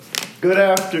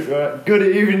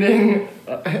Good evening,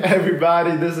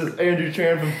 everybody. This is Andrew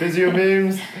Tran from Physio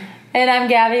Memes. And I'm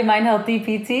Gabby, Mind Healthy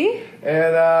PT.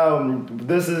 And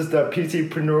this is the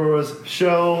PTpreneurs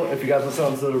show. If you guys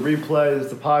listen to the replay, it's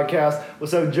the podcast.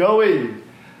 What's up, Joey?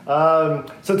 So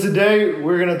today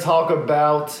we're going to talk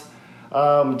about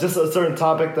just a certain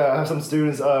topic that I have some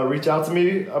students reach out to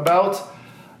me about,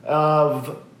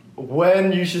 of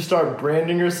when you should start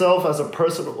branding yourself as a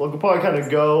person. We'll probably kind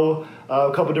of go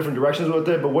a couple different directions with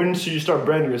it, but when should you start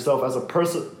branding yourself as a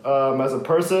person,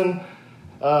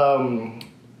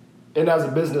 and as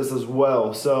a business as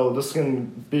well? So this can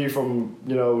be from,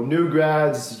 new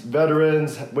grads,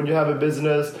 veterans, when you have a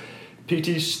business,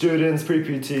 PT students,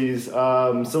 pre-PTs.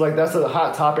 So that's a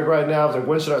hot topic right now. It's like,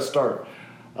 when should I start?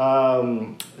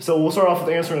 So we'll start off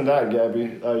with answering that,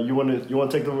 Gabby. You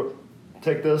want to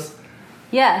take this?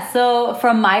 Yeah, so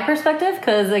from my perspective,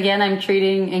 because again, I'm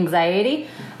treating anxiety.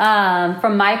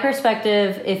 From my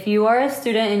perspective, if you are a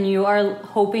student and you are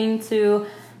hoping to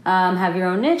have your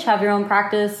own niche, have your own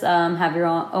practice, have your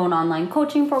own online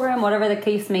coaching program, whatever the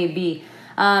case may be,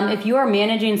 if you are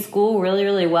managing school really,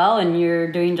 really well and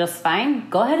you're doing just fine,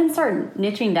 go ahead and start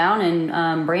niching down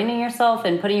and branding yourself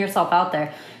and putting yourself out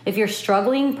there. If you're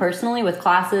struggling personally with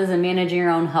classes and managing your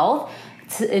own health,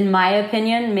 in my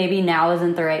opinion, maybe now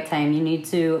isn't the right time. You need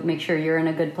to make sure you're in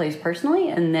a good place personally,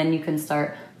 and then you can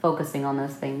start focusing on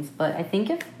those things. But I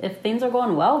think if things are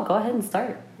going well, go ahead and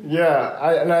start. Yeah,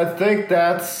 I think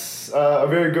that's a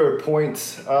very good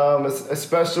point,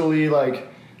 especially being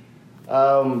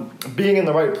in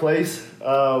the right place,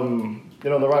 in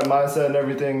the right mindset and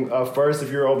everything. First,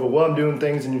 if you're overwhelmed doing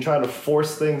things and you're trying to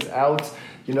force things out,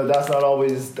 that's not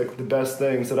always the best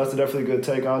thing. So that's definitely a good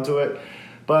take onto it.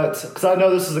 But because I know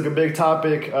this is a big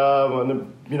topic,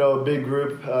 on a big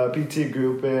group, PT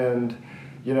group, and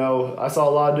I saw a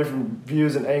lot of different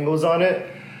views and angles on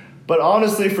it. But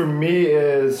honestly, for me,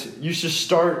 is you should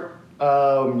start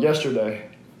yesterday.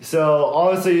 So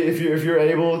honestly, if you're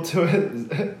able to,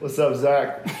 what's up,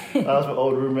 Zach? That was my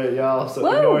old roommate, y'all. So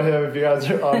ignore him if you guys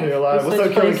are on here live. What's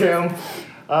up, Killing Cam?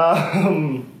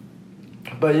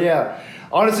 But yeah.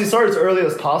 Honestly, start as early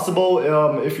as possible.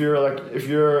 If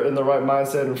you're in the right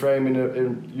mindset and frame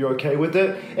and you're okay with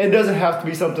it. And it doesn't have to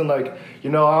be something I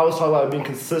always talk about being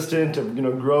consistent,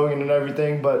 growing and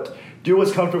everything. But do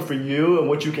what's comfortable for you and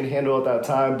what you can handle at that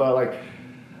time. But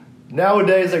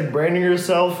nowadays, branding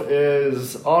yourself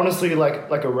is honestly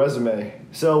like a resume.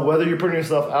 So whether you're putting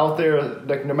yourself out there,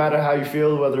 no matter how you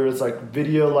feel, whether it's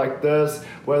video like this,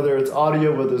 whether it's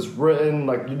audio, whether it's written,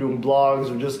 you're doing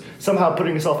blogs, or just somehow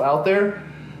putting yourself out there,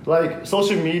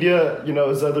 social media,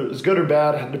 is good or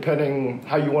bad depending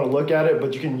how you want to look at it,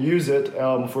 but you can use it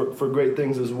for great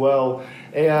things as well.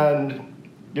 And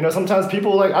sometimes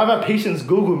people I've had patients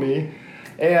Google me,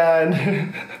 and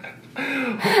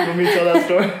let me tell that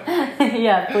story.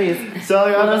 Yeah, please. So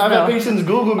I've had patients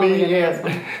Google me,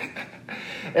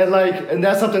 and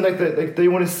that's something they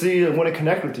want to see and want to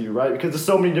connect with you, right? Because there's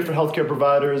so many different healthcare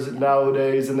providers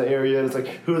nowadays in the area. It's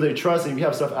who do they trust? And if you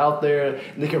have stuff out there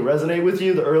and they can resonate with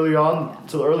you, the earlier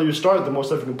you start, the more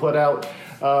stuff you can put out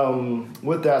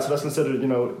with that. So that's considered,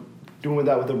 doing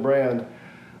that with a brand.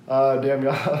 Damn,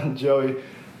 y'all, Joey.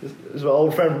 This is my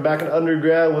old friend from back in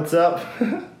undergrad. What's up?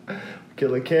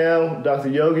 Killer Cam, Dr.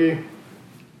 Yogi.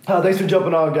 Thanks for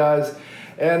jumping on, guys.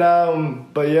 And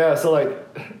but yeah, so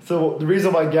the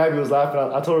reason why Gabby was laughing,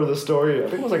 I told her this story. I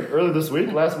think it was earlier this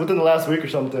week, within the last week or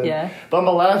something. Yeah. But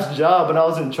my last job, when I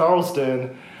was in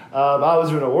Charleston, I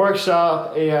was doing a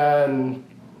workshop, and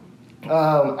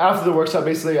after the workshop,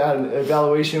 basically I had an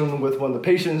evaluation with one of the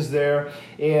patients there,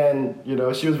 and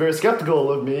she was very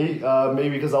skeptical of me, maybe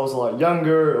because I was a lot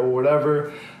younger or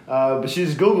whatever. But she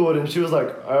just Googled, and she was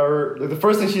the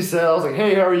first thing she said, I was like,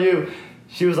 "Hey, how are you?"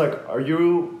 She was like, Are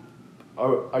you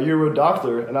a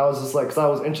doctor? And I was just because I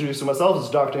was introducing myself as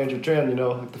Dr. Andrew Tran,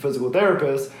 the physical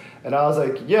therapist. And I was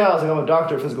yeah, I'm a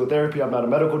doctor of physical therapy. I'm not a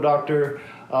medical doctor.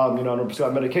 I don't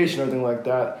prescribe medication or anything like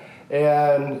that.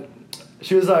 And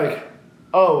she was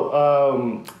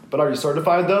oh, but are you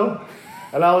certified though?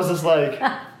 And I was just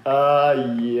yeah.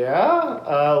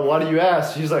 Why do you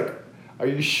ask? She's are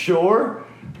you sure?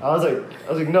 I was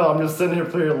like, no, I'm just sitting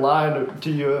here lying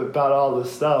to you about all this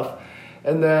stuff.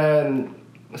 And then,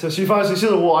 so she said,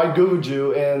 well, I Googled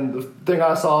you, and the thing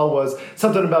I saw was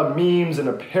something about memes and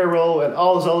apparel and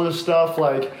all this other stuff.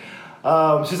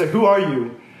 She's like, who are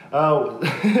you? So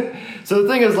the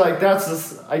thing is, that's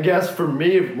just, I guess, for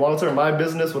me, long-term, my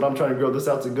business, when I'm trying to grow this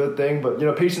out's a good thing. But,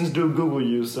 patients do Google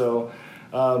you, so,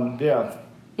 yeah.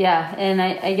 Yeah, and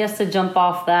I guess to jump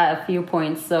off that, a few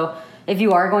points. So if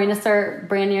you are going to start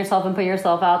branding yourself and put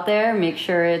yourself out there, make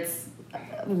sure it's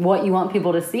what you want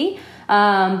people to see.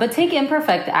 But take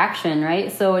imperfect action,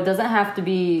 right? So it doesn't have to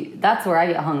be, that's where I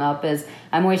get hung up, is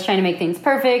I'm always trying to make things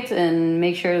perfect and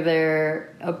make sure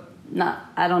they're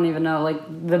I don't even know,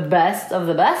 like the best of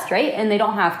the best, right? And they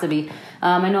don't have to be.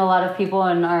 I know a lot of people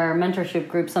in our mentorship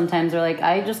group sometimes are like,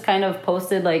 I just kind of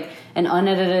posted like an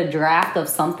unedited draft of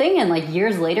something, and like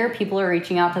years later, people are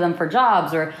reaching out to them for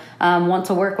jobs or want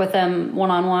to work with them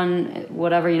one-on-one,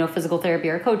 whatever, physical therapy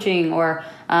or coaching, or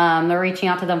they're reaching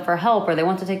out to them for help, or they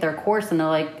want to take their course, and they're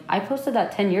like, I posted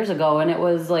that 10 years ago, and it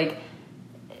was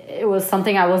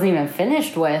something I wasn't even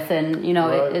finished with, and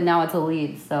Right. now it's a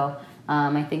lead. So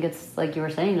I think it's, like you were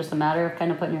saying, just a matter of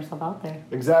kind of putting yourself out there.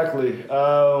 Exactly.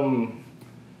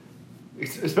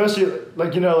 Especially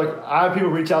like I have people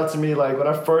reach out to me like when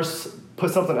I first put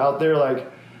something out there,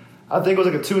 like I think it was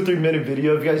like a 2 or 3 minute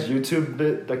video. If you guys YouTube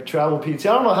it, like travel PT,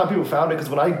 I don't know how people found it, because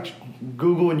when I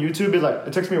Google and YouTube it, like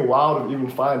it takes me a while to even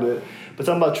find it. But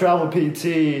something about travel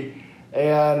PT,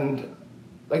 and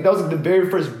like that was like the very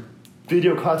first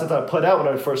video content I put out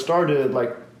when I first started,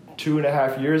 like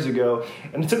 2.5 years ago,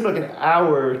 and it took me like an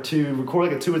hour to record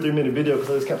like a 2 or 3 minute video, because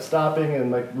I just kept stopping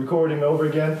and like recording over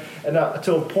again, and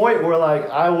to a point where like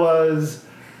I was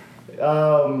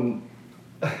sorry.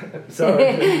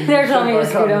 They're telling me to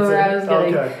scoot over.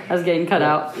 Okay. I was getting cut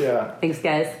out. Yeah. Thanks,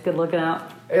 guys. Good looking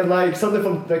out. And like something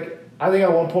from like, I think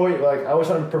at one point like I was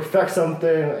trying to perfect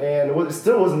something, and it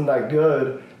still wasn't that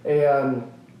good,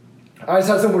 and I just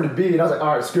had somewhere to be, and I was like,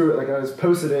 all right, screw it. Like I just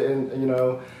posted it, and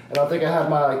and I think I had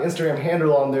my like Instagram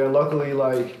handle on there. And luckily,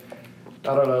 like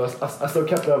I don't know, I still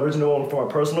kept the original one for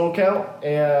my personal account.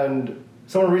 And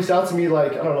someone reached out to me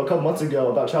like, I don't know, a couple months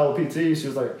ago about Travel PT. She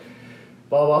was like,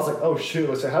 blah, blah. I was like, oh shoot.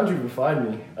 I said, how'd you even find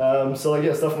me? So like,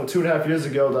 yeah, stuff from 2.5 years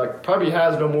ago that like, probably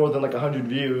has no more than like 100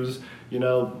 views.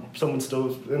 Someone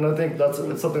still, and I think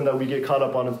it's something that we get caught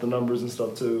up on, is the numbers and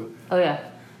stuff too. Oh yeah.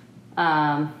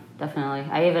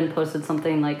 Definitely. I even posted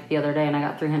something like the other day and I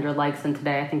got 300 likes, and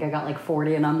today I think I got like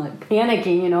 40, and I'm like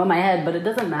panicking, in my head, but it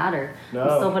doesn't matter. No.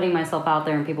 I'm still putting myself out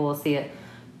there and people will see it.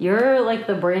 You're like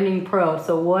the branding pro.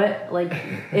 So what, like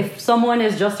if someone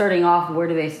is just starting off, where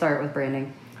do they start with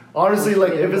branding? Honestly,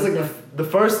 like if it's like the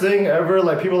first thing ever,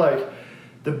 like people like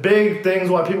the big things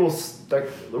why people like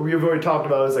we've already talked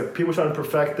about is like people trying to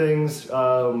perfect things,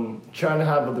 trying to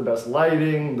have the best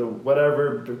lighting, the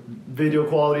whatever video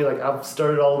quality. Like I've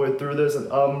started all the way through this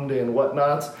and and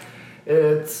whatnot.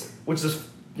 Which is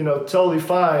totally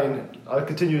fine. I'll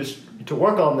continue to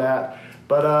work on that.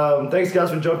 But thanks guys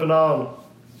for jumping on.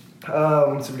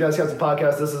 So if you guys have some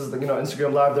podcasts, this is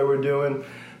Instagram Live that we're doing,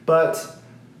 but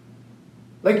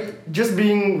like just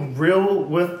being real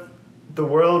with the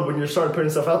world when you're starting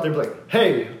putting stuff out there, be like,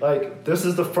 hey, like this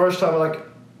is the first time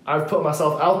I've put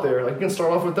myself out there. Like you can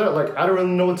start off with that. Like I don't really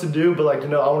know what to do, but like I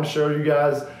want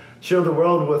to share the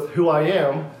world with who I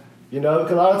am.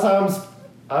 Because a lot of times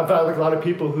I've had like a lot of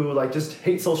people who like just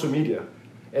hate social media,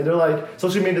 and they're like,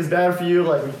 social media is bad for you.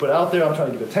 Like we put it out there, I'm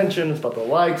trying to get attention. It's about the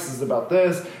likes. It's about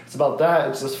this. It's about that.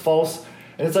 It's just false.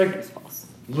 And it's like,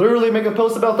 literally make a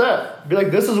post about that. Be like,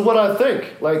 this is what I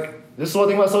think. Like, this is what I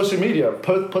think about social media.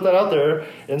 Put that out there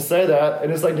and say that.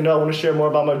 And it's like, I want to share more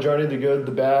about my journey, the good,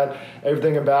 the bad,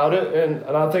 everything about it. And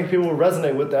I think people will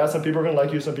resonate with that. Some people are going to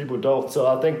like you, some people don't. So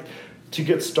I think to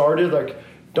get started, like,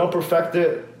 don't perfect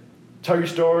it. Tell your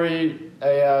story.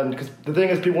 And because the thing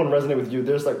is, people want to resonate with you.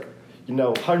 There's like,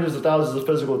 hundreds of thousands of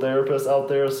physical therapists out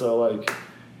there. So like,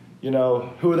 who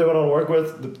are they going to work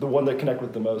with? The one that connect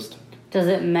with the most. Does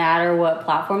it matter what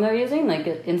platform they're using? Like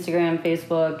Instagram,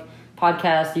 Facebook,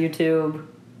 podcast, YouTube,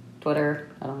 Twitter.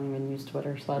 I don't even use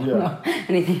Twitter, so I don't know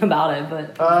anything about it,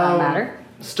 but does that matter?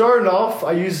 Starting off,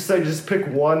 I used to say just pick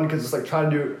one, because it's like trying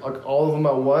to do like all of them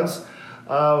at once.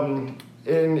 And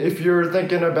if you're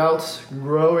thinking about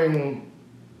growing,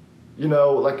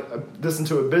 like this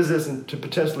into a business and to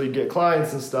potentially get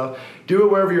clients and stuff, do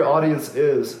it wherever your audience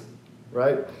is,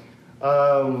 right?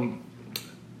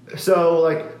 So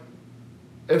like,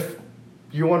 if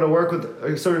you want to work with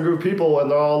a certain group of people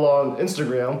and they're all on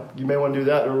Instagram, you may want to do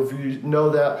that. Or if you know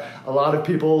that a lot of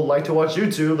people like to watch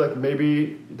YouTube, like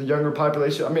maybe the younger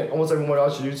population, almost everyone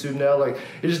watches YouTube now. Like,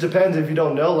 it just depends. If you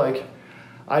don't know, like,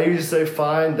 I usually say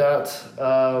find that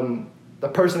the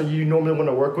person that you normally want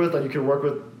to work with, like you can work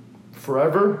with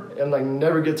forever and like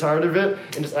never get tired of it,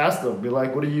 and just ask them. Be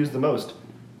like, what do you use the most,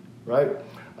 right?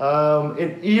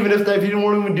 And even if you don't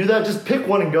want to even do that, just pick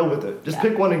one and go with it.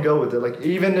 Pick one and go with it. Like,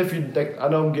 even if you, like, I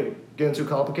know I'm getting too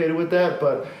complicated with that,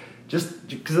 but just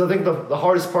because I think the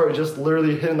hardest part is just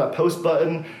literally hitting that post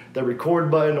button, that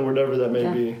record button, or whatever that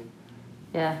may be.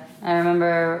 Yeah, I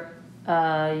remember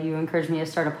you encouraged me to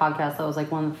start a podcast. That was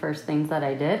like one of the first things that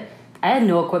I did. I had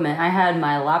no equipment. I had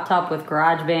my laptop with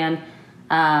GarageBand,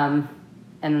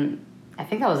 and I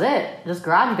think that was it. Just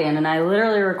GarageBand, and I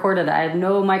literally recorded it. I had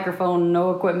no microphone,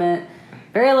 no equipment,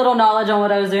 very little knowledge on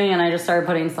what I was doing, and I just started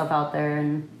putting stuff out there,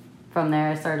 and from there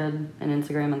I started an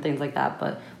Instagram and things like that.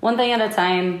 But one thing at a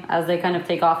time, as they kind of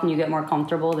take off and you get more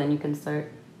comfortable, then you can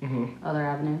start other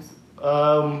avenues.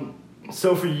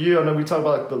 So for you, I know we talk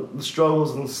about like the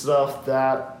struggles and stuff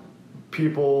that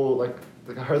people like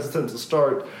are hesitant to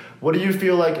start. What do you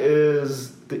feel like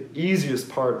is the easiest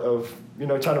part of, you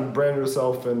know, trying to brand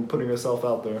yourself and putting yourself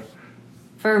out there?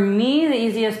 For me, the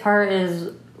easiest part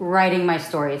is writing my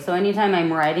story. So anytime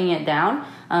I'm writing it down,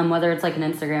 whether it's like an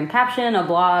Instagram caption, a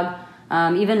blog,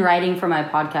 even writing for my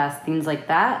podcast, things like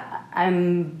that,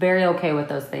 I'm very okay with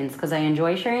those things because I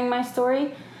enjoy sharing my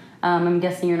story. I'm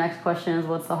guessing your next question is,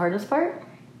 what's the hardest part?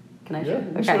 Can I share?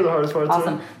 Yeah, share the hardest part.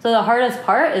 Awesome. Too. So the hardest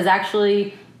part is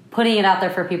actually putting it out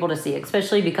there for people to see,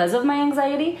 especially because of my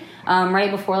anxiety. Right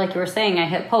before, like you were saying, I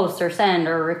hit post or send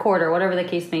or record or whatever the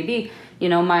case may be. You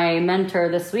know, my mentor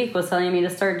this week was telling me to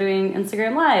start doing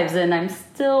Instagram lives, and I'm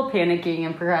still panicking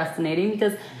and procrastinating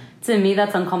because to me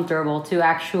that's uncomfortable to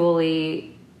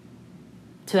actually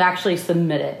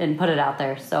submit it and put it out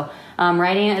there. So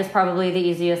writing it is probably the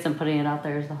easiest, and putting it out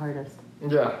there is the hardest.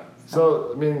 Yeah.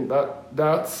 So I mean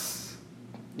that's,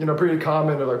 you know, pretty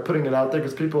common to like putting it out there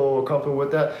because people are comfortable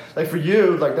with that. Like for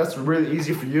you, like that's really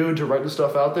easy for you to write the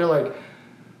stuff out there. Like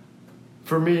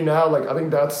for me now, like I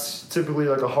think that's typically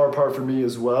like a hard part for me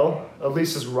as well. At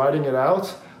least just writing it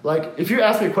out. Like if you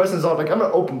ask me questions, I'm an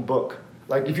open book.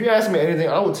 Like if you ask me anything,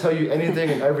 I will tell you anything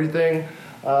and everything.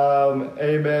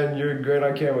 Amen. You're great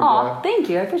on camera. Oh, thank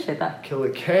you. I appreciate that.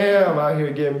 Killer Cam out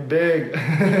here getting big.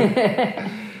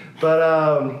 But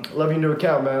love your new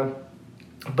account, man.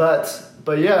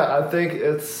 But yeah, I think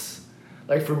it's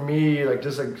like for me, like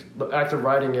just like the act of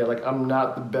writing it, like I'm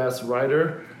not the best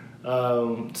writer.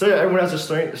 So yeah, everyone has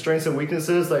their strengths and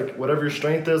weaknesses. Like whatever your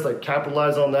strength is, like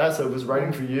capitalize on that. So if it's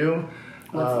writing for you,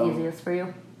 what's easiest for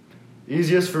you?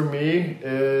 Easiest for me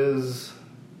is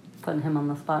putting him on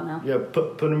the spot now. Yeah,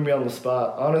 putting me on the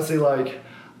spot. Honestly, like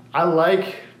I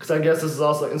like, because I guess this is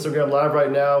also Instagram Live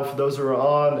right now for those who are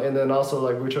on, and then also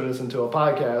like we're turning this into a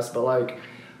podcast. But like,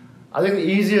 I think the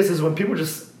easiest is when people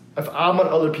just, if I'm on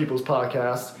other people's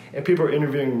podcasts and people are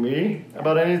interviewing me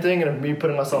about anything and me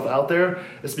putting myself out there,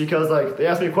 it's because like they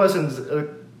ask me questions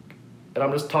and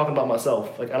I'm just talking about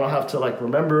myself. Like I don't have to like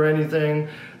remember anything,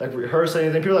 like rehearse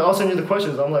anything. People are like, I'll send you the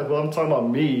questions. I'm like, well, I'm talking about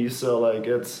me, so like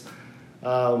it's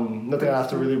nothing I have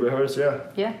to really rehearse.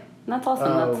 Yeah, that's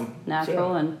awesome. That's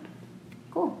natural and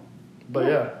cool. But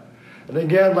yeah, and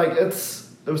again, like it's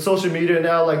with social media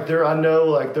now. Like I know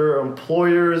like there are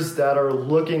employers that are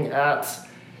looking at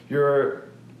your,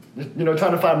 you know,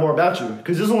 trying to find more about you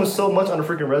because there's only so much on a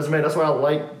freaking resume. That's why I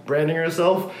like branding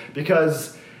yourself,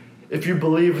 because if you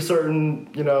believe a certain,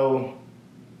 you know,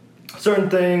 certain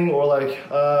thing or like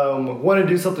want to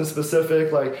do something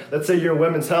specific, like let's say you're in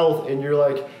women's health and you're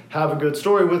like have a good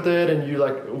story with it and you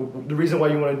like the reason why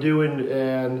you want to do it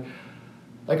and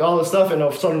like all this stuff, and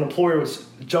if some employer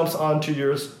jumps onto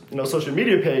your, you know, social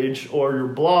media page or your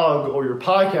blog or your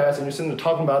podcast and you're sitting there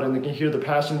talking about it and they can hear the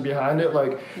passion behind it,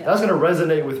 like that's gonna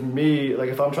resonate with me. Like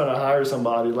if I'm trying to hire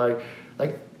somebody, like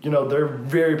you know, they're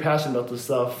very passionate about this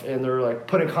stuff and they're like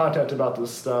putting content about this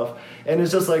stuff, and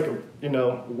it's just like, you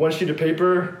know, one sheet of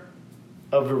paper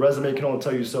of a resume can only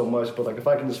tell you so much, but like if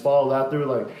I can just follow that through,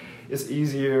 like it's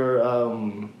easier,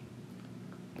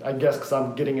 I guess, because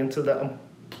I'm getting into that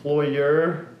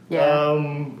employer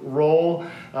role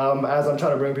as I'm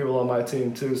trying to bring people on my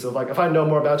team too. So like if I know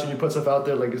more about you and you put stuff out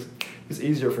there, like it's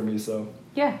easier for me. So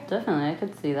yeah, definitely, I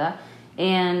could see that.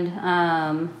 And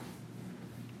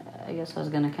I guess I was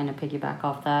going to kind of piggyback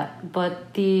off that.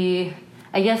 But I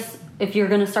guess if you're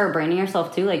going to start branding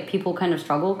yourself too, like people kind of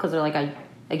struggle because they're like, I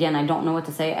don't know what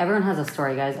to say. Everyone has a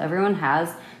story, guys. Everyone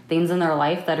has things in their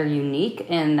life that are unique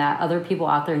and that other people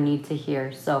out there need to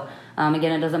hear. So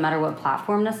again, it doesn't matter what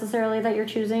platform necessarily that you're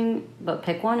choosing, but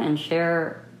pick one and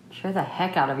share the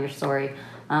heck out of your story.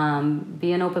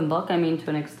 Be an open book, I mean, to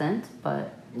an extent,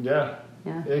 but yeah.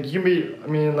 It can be, I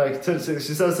mean, like, she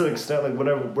says to an extent, like,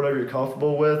 whatever you're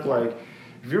comfortable with. Like,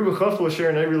 if you're comfortable with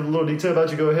sharing every little detail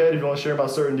about you, go ahead. If you want to share about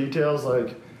certain details,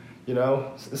 like, you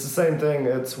know, it's the same thing.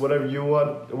 It's whatever you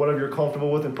want, whatever you're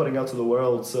comfortable with and putting out to the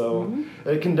world. So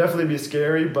it can definitely be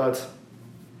scary, but,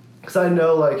 because I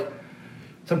know, like,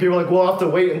 some people are like, well, I'll have to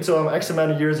wait until I'm X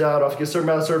amount of years out. I'll have to get a certain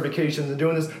amount of certifications and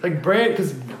doing this. Like, brand,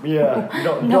 because,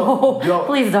 don't.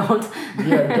 Please don't.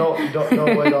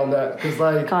 Don't wait on that. Because,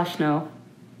 like, gosh, no.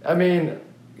 I mean,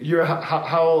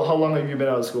 how long have you been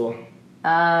out of school?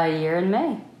 A year in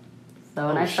May. So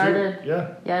and I started,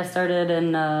 I started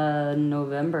in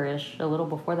November-ish, a little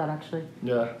before that actually.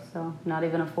 Yeah. So not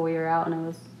even a full year out,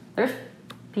 and there's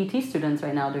PT students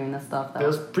right now doing this stuff though.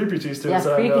 There's pre-PT students.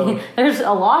 I know. There's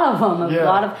a lot of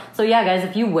them. So yeah, guys,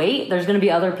 if you wait, there's going to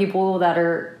be other people that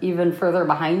are even further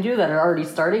behind you that are already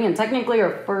starting and technically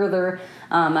are further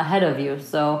ahead of you.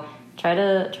 So try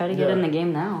to get in the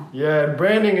game now. Yeah, and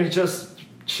branding is just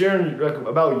sharing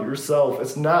about yourself.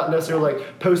 It's not necessarily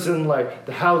like posting like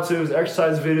the how-tos,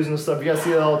 exercise videos and stuff. You guys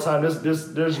see that all the time.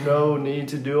 There's no need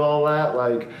to do all that.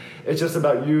 Like, it's just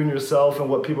about you and yourself and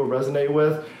what people resonate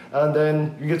with. And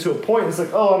then you get to a point, it's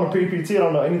like, oh, I'm a pre-PT, I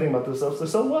don't know anything about this stuff.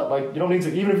 So what? Like, you don't need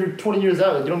to, even if you're 20 years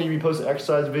out, like, you don't need to be posting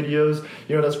exercise videos.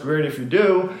 You know, that's great if you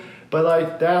do. But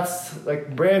like, that's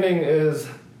like, branding is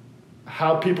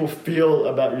how people feel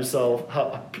about yourself.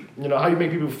 How you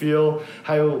make people feel,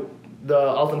 how the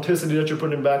authenticity that you're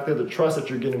putting back there, the trust that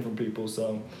you're getting from people.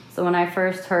 So when I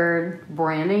first heard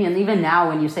branding, and even now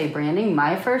when you say branding,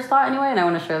 my first thought anyway, and I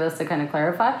want to share this to kind of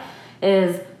clarify,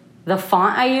 is the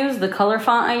font I use, the color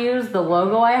font I use, the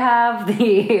logo I have,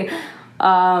 the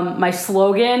my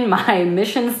slogan, my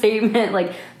mission statement,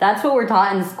 like that's what we're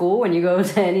taught in school when you go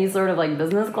to any sort of like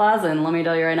business class. And let me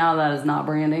tell you right now, that is not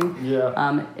branding.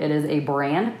 Yeah. It is a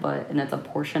brand, and it's a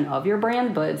portion of your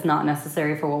brand, but it's not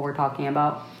necessary for what we're talking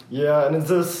about. Yeah, and it's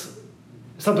just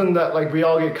something that like we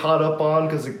all get caught up on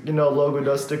because, you know, logo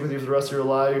does stick with you for the rest of your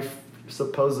life,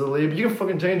 supposedly. But you can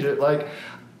fucking change it. Like,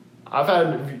 I've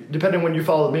had, depending on when you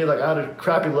followed me, like I had a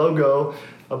crappy logo.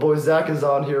 My boy Zach is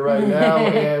on here right now,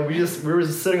 and we were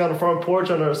just sitting on the front porch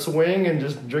on our swing and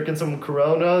just drinking some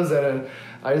Coronas, and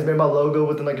I just made my logo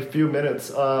within like a few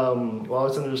minutes while I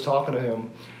was sitting there just talking to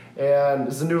him. And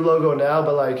it's a new logo now,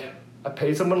 but like, I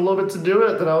paid someone a little bit to do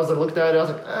it. Then I was like, looked at it. I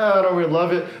was like, I don't really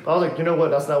love it. But I was like, you know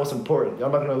what? That's not what's important.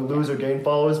 I'm not going to lose or gain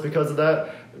followers because of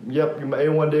that. Yep, you're my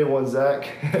A1 Day One,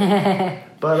 Zach.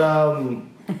 But now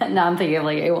I'm thinking of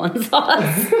like A1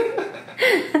 sauce.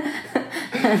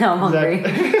 No, I'm hungry.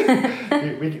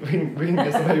 Zach, we can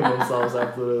get some A1 sauce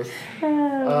after this.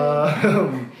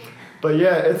 But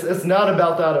yeah, it's not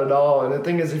about that at all. And the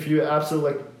thing is, if you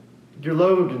absolutely like, your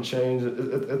logo can change.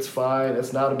 It's fine.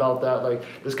 It's not about that. Like,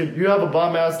 you have a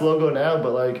bomb ass logo now,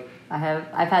 but like,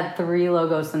 I've had 3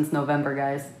 logos since November,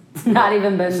 guys. It's not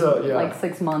even been like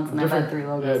 6 months, and I've had 3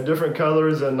 logos. Yeah, different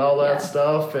colors and all that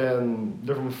stuff, and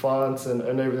different fonts and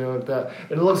everything like that.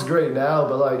 And it looks great now,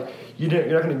 but like, you're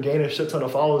not going to gain a shit ton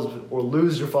of followers or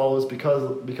lose your followers because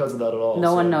of that at all.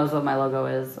 No one knows what my logo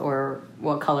is or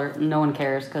what color. No one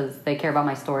cares because they care about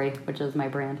my story, which is my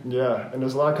brand. Yeah, and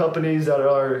there's a lot of companies that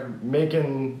are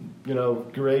making, you know,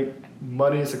 great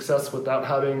money and success without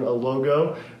having a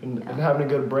logo and having a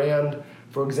good brand.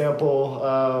 For example,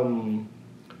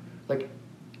 like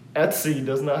Etsy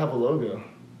does not have a logo.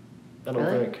 I don't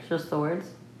think. It's just the words?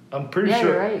 I'm pretty sure. Yeah,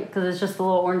 you're right, because it's just the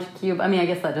little orange cube. I mean, I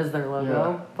guess that is their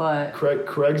logo, but...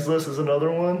 Craigslist is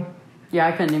another one. Yeah,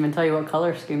 I couldn't even tell you what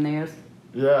color scheme they use.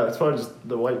 Yeah, it's probably just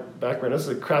the white background. This is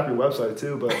a crappy website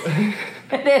too, but...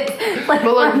 It is. Like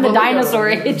from the dinosaur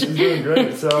age. It's doing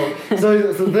great. So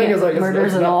the thing is, like...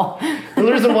 Murders and all. The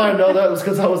reason why I know that was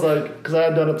because I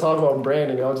had done a talk about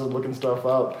branding. I was just looking stuff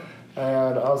up.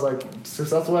 And I was like,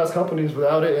 successful ass companies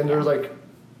without it. And there's like,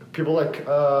 people like,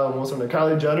 what's her name?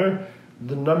 Kylie Jenner.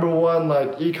 The #1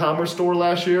 like e-commerce store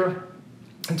last year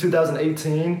in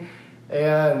 2018,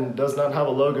 and does not have a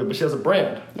logo, but she has a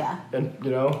brand. Yeah. And you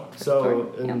know,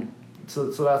 so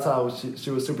that's how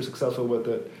she was super successful with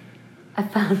it. I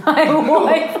found my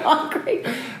wife hungry.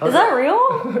 Is that real?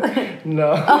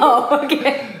 No. Oh,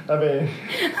 okay. I mean,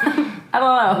 I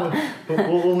don't know.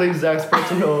 We'll leave Zach's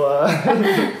personal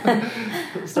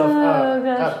stuff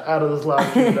out of this live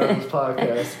stream, out of this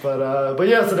podcast. But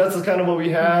yeah, so that's kind of what we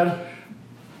had.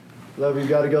 Love you,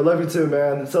 gotta go. Love you too,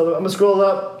 man. So I'm gonna scroll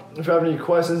up if you have any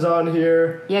questions on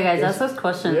here. Yeah, guys, ask us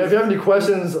questions. Yeah, if you have any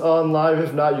questions on live,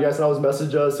 if not, you guys can always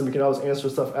message us and we can always answer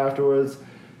stuff afterwards.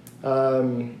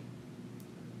 Thanks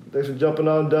for jumping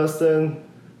on, Dustin.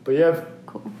 But yeah.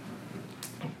 Cool.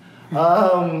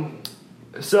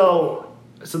 So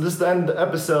this is the end of the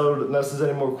episode, unless there's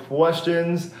any more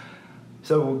questions.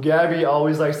 So Gabby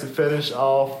always likes to finish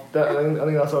off. I think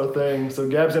that's our thing. So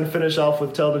Gabby's gonna finish off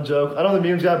with tell the joke. I don't know the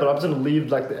memes guy, but I'm just gonna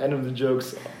leave like the end of the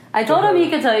jokes. I told him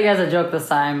he could tell you guys a joke this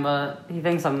time, but he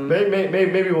thinks I'm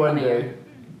maybe one day.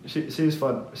 She's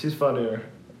fun. She's funnier.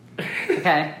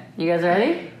 Okay, you guys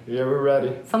ready? Yeah, we're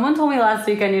ready. Someone told me last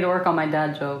week I need to work on my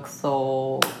dad jokes,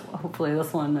 so hopefully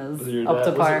this one is up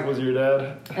to par. Was it your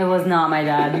dad? It was not my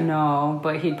dad, no,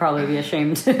 but he'd probably be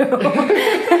ashamed too.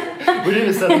 We need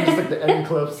to send him just like the end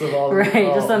clips of all.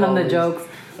 Right, just send him the jokes.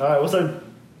 All right, what's our?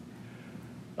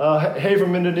 Hey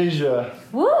from Indonesia.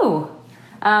 Woo! All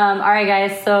right,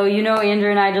 guys. So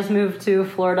Andrew and I just moved to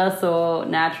Florida, so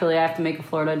naturally I have to make a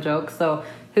Florida joke. So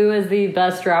who is the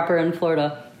best rapper in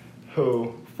Florida?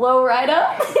 Who? Flo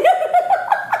Rida.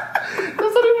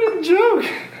 That's not even a joke.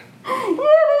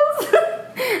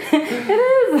 Yeah,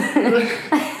 it is.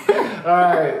 All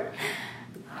right.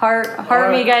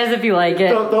 Heart me, guys, if you like it.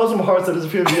 Throw some hearts at this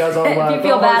if you guys online. If you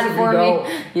feel bad for me.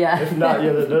 Yeah. If not,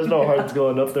 there's no hearts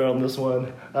going up there on this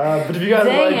one. But if you guys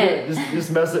Dang like it,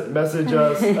 just message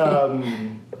us.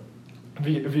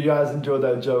 If you guys enjoyed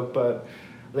that joke, but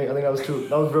I think that was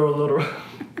very little. Do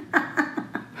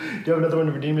you have another one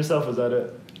to redeem yourself? Is that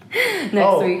it?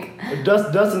 Next week.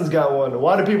 Dustin's got one.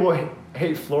 Why do people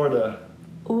hate Florida?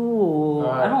 Ooh,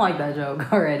 right. I don't like that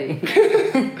joke already.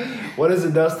 What is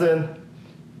it, Dustin?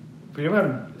 We don't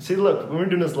have, see, look, when we're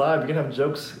doing this live, we can have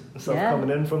jokes and stuff coming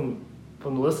in from the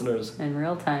listeners. In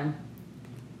real time.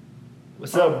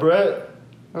 What's up, Brett?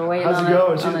 We're waiting How's it on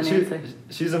going?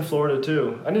 She's in Florida,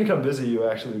 too. I need to come visit you,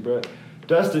 actually, Brett.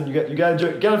 Dustin, you got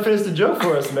to finish the joke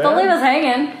for us, man. Don't leave us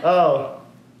hanging. Oh.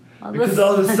 Because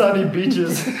all the sunny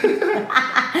beaches.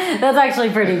 That's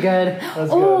actually pretty good.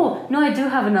 Oh, no, I do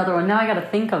have another one. Now I got to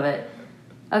think of it.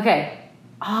 Okay.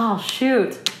 Oh,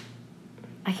 shoot.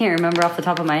 I can't remember off the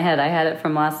top of my head. I had it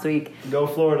from last week. Go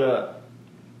Florida.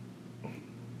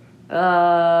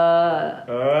 All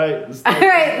right. Something.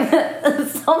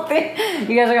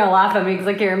 You guys are going to laugh at me because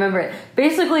I can't remember it.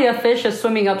 Basically, a fish is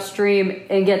swimming upstream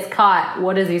and gets caught.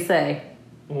 What does he say?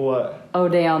 What? Oh,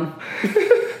 damn.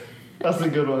 That's a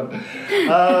good one.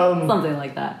 Something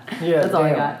like that. Yeah, that's all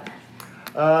I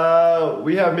got.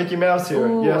 We have Mickey Mouse here.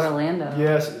 Ooh, yes. Orlando.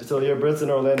 Yes, so Britt's in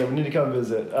Orlando. We need to come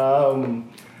visit.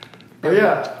 But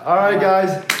yeah, all right,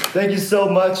 guys. Thank you so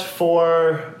much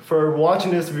for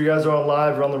watching this. If you guys are on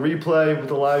live or on the replay with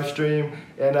the live stream,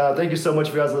 and thank you so much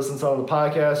if you guys listen to on the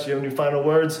podcast. Do you have any final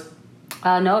words?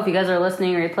 No. If you guys are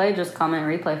listening replay, just comment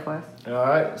replay for us. All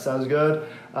right, sounds good.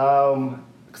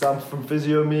 Because I'm from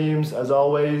Physio Memes. As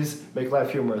always, make life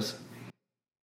humorous.